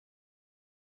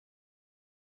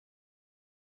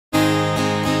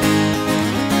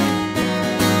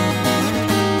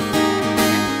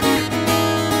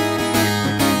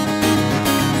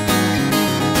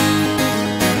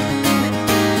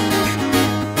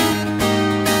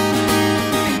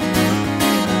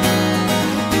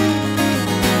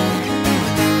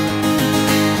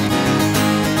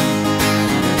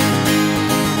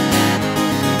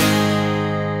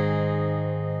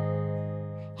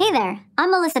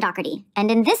Doherty, and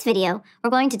in this video, we're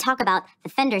going to talk about the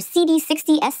Fender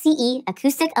CD60 SCE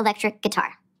acoustic electric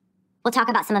guitar. We'll talk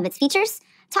about some of its features,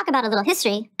 talk about a little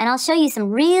history, and I'll show you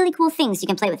some really cool things you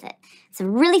can play with it. It's a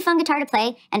really fun guitar to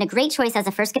play and a great choice as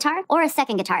a first guitar or a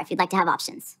second guitar if you'd like to have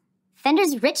options.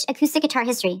 Fender's rich acoustic guitar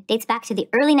history dates back to the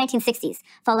early 1960s,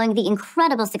 following the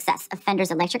incredible success of Fender's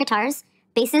electric guitars,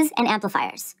 basses, and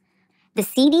amplifiers. The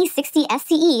CD60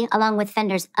 SCE, along with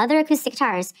Fender's other acoustic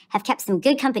guitars, have kept some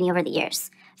good company over the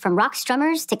years, from rock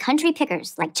strummers to country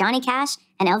pickers like Johnny Cash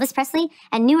and Elvis Presley,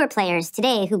 and newer players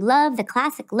today who love the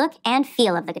classic look and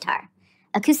feel of the guitar.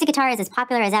 Acoustic guitar is as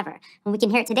popular as ever, and we can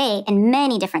hear it today in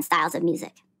many different styles of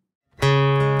music.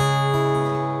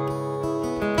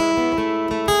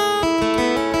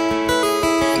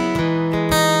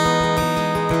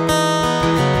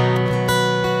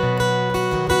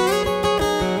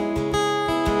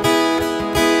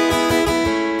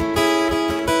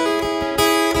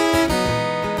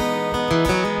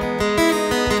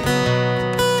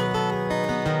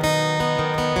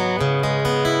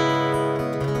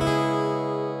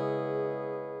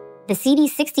 The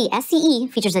CD60 SCE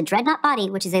features a Dreadnought body,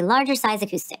 which is a larger size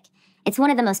acoustic. It's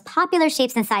one of the most popular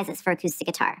shapes and sizes for acoustic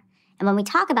guitar. And when we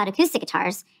talk about acoustic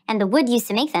guitars and the wood used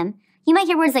to make them, you might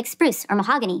hear words like spruce or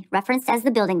mahogany referenced as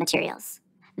the building materials.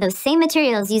 Those same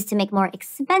materials used to make more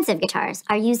expensive guitars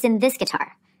are used in this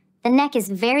guitar. The neck is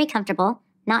very comfortable,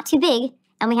 not too big,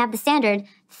 and we have the standard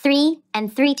 3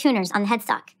 and 3 tuners on the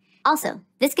headstock. Also,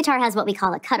 this guitar has what we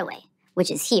call a cutaway,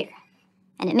 which is here,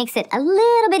 and it makes it a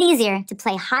little bit easier to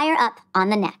play higher up on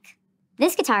the neck.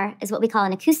 This guitar is what we call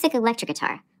an acoustic electric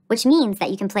guitar, which means that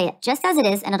you can play it just as it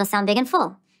is and it'll sound big and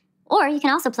full. Or you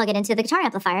can also plug it into the guitar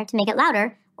amplifier to make it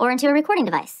louder or into a recording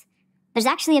device. There's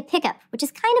actually a pickup, which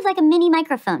is kind of like a mini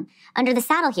microphone, under the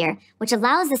saddle here, which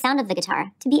allows the sound of the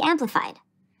guitar to be amplified.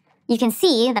 You can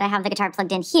see that I have the guitar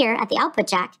plugged in here at the output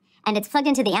jack, and it's plugged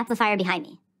into the amplifier behind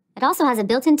me. It also has a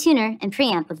built-in tuner and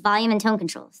preamp with volume and tone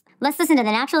controls. Let's listen to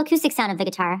the natural acoustic sound of the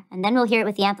guitar, and then we'll hear it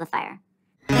with the amplifier.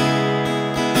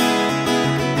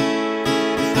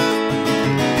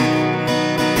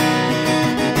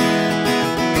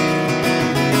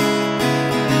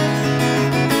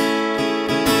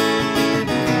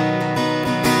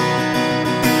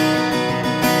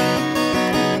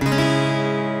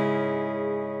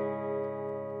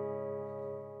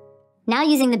 Now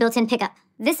using the built-in pickup,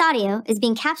 this audio is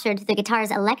being captured through the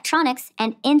guitar's electronics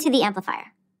and into the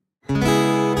amplifier.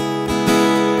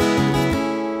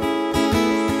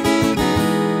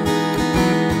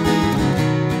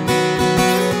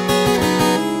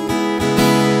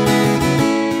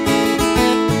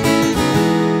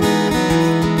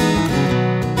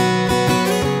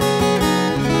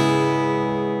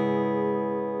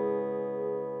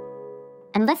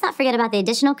 And let's not forget about the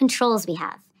additional controls we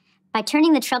have. By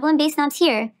turning the treble and bass knobs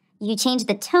here, you change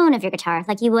the tone of your guitar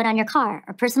like you would on your car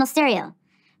or personal stereo.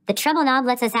 The treble knob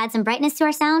lets us add some brightness to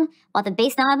our sound, while the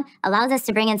bass knob allows us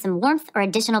to bring in some warmth or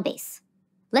additional bass.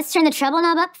 Let's turn the treble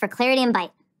knob up for clarity and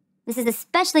bite. This is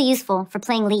especially useful for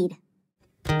playing lead.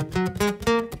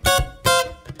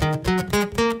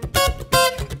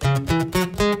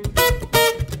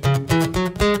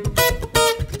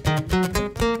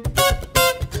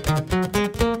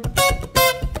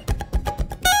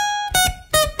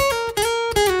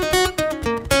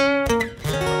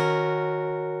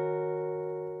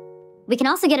 We can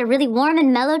also get a really warm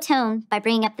and mellow tone by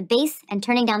bringing up the bass and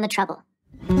turning down the treble.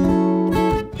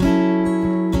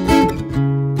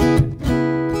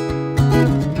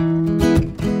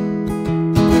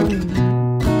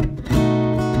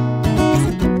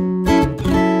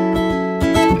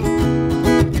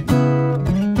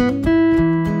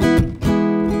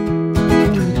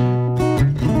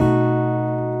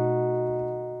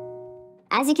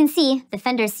 As you can see, the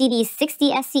Fender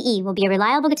CD60 SCE will be a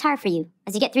reliable guitar for you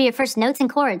as you get through your first notes and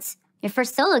chords, your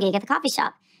first solo gig at the coffee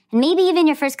shop, and maybe even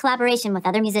your first collaboration with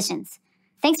other musicians.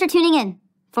 Thanks for tuning in.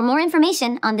 For more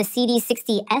information on the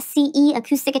CD60 SCE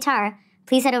acoustic guitar,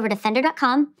 please head over to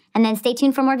Fender.com and then stay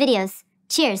tuned for more videos.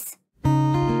 Cheers!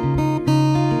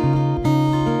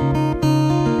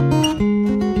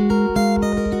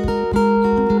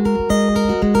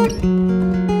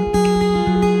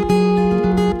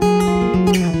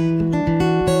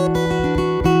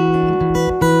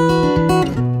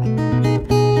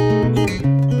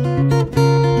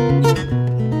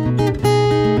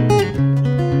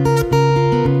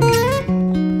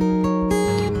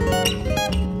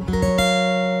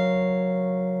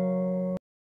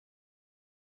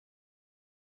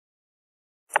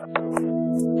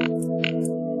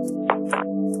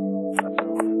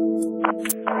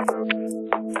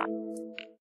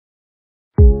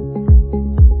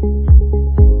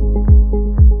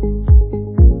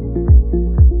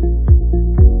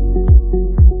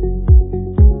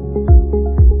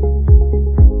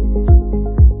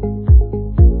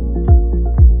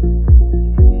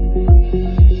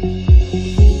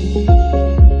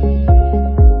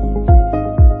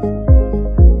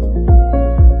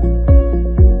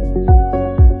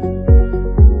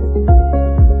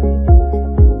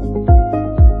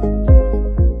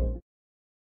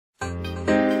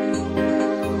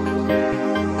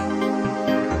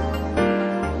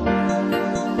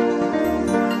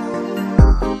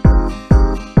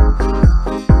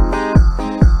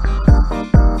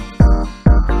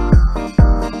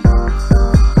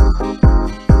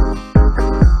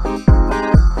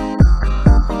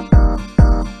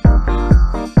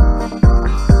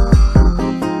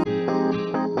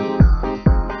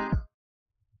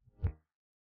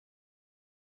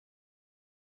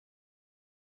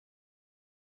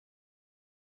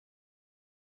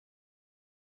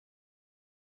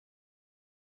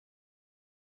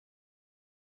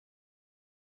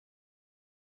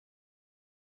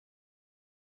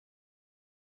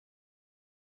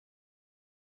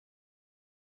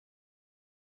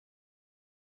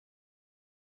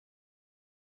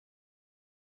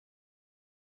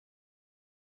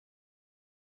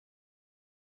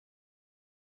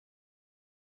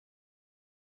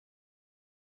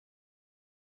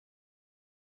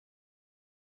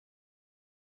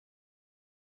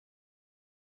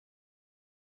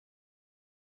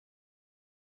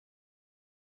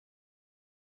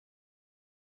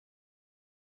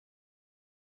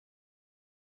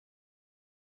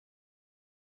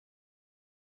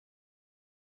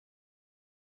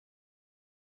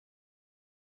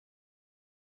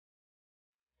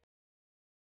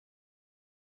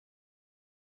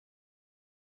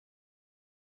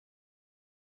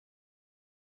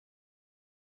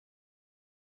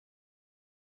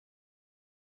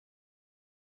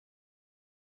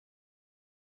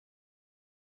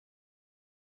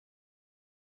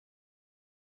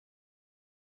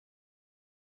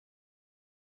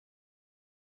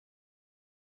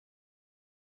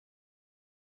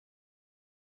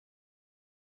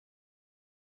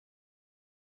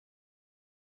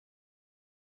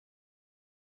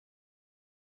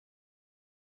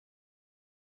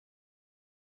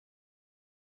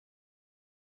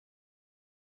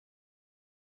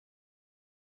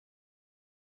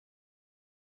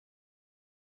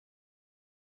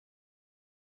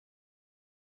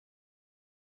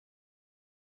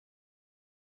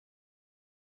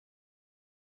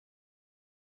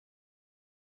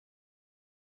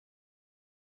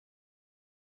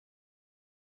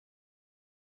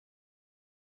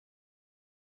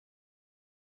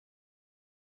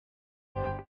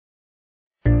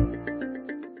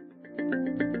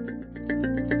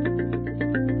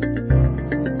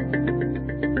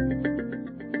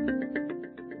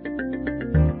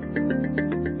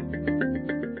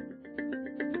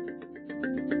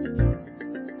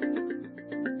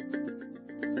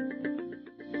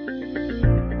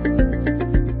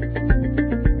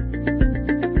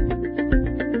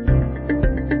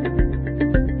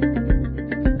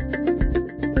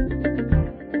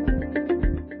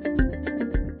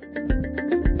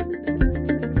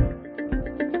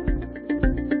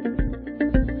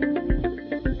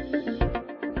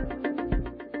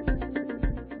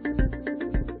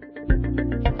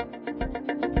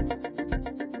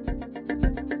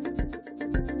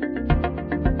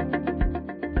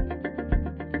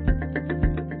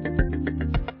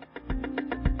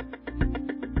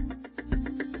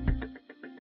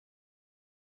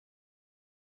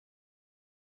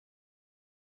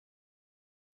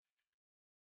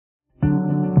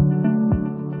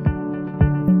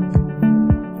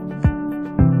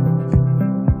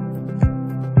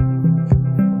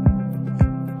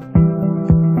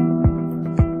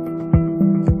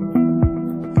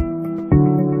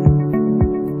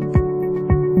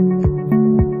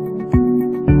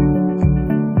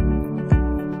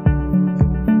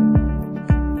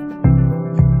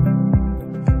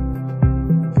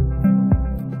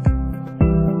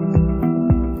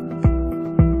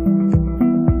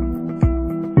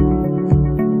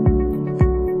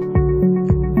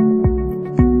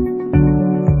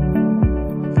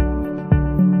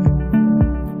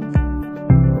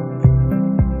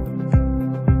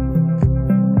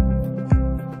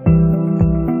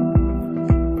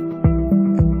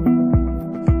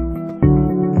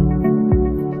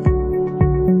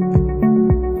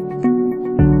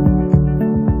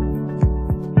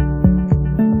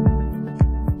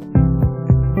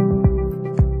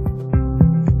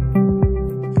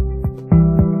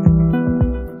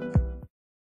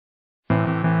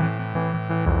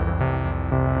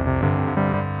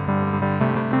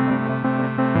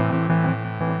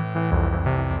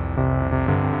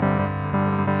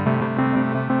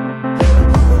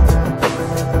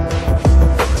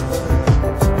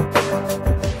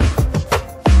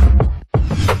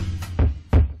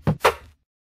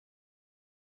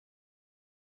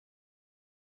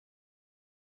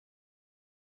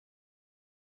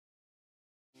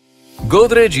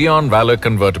 Godrej Eon Valor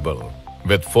Convertible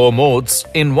with 4 modes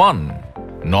in one.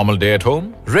 Normal day at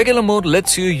home, regular mode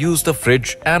lets you use the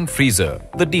fridge and freezer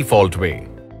the default way.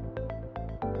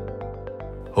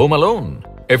 Home alone,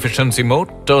 efficiency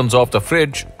mode turns off the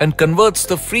fridge and converts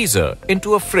the freezer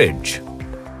into a fridge.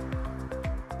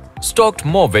 Stocked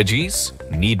more veggies,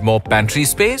 need more pantry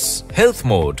space? Health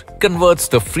mode converts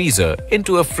the freezer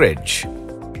into a fridge.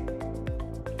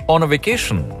 On a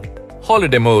vacation,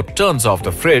 holiday mode turns off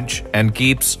the fridge and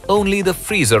keeps only the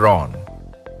freezer on.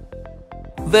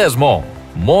 There's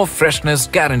more freshness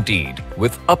guaranteed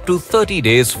with up to 30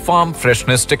 days farm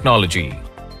freshness technology.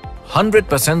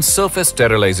 100% surface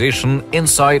sterilization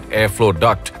inside airflow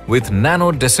duct with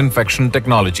nano disinfection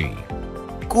technology.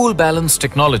 Cool balance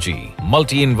technology,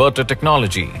 multi-inverter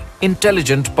technology,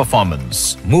 intelligent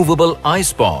performance, movable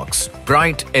icebox,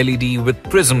 bright LED with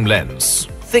prism lens,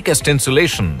 thickest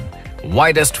insulation,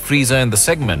 widest freezer in the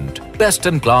segment,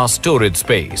 best-in-class storage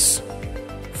space.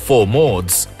 4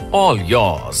 modes, all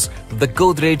yours. The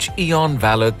Godrej Eon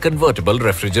Valor Convertible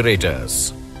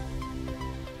Refrigerators.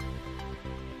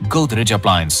 Godrej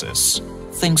Appliances.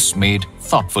 Things made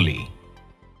thoughtfully.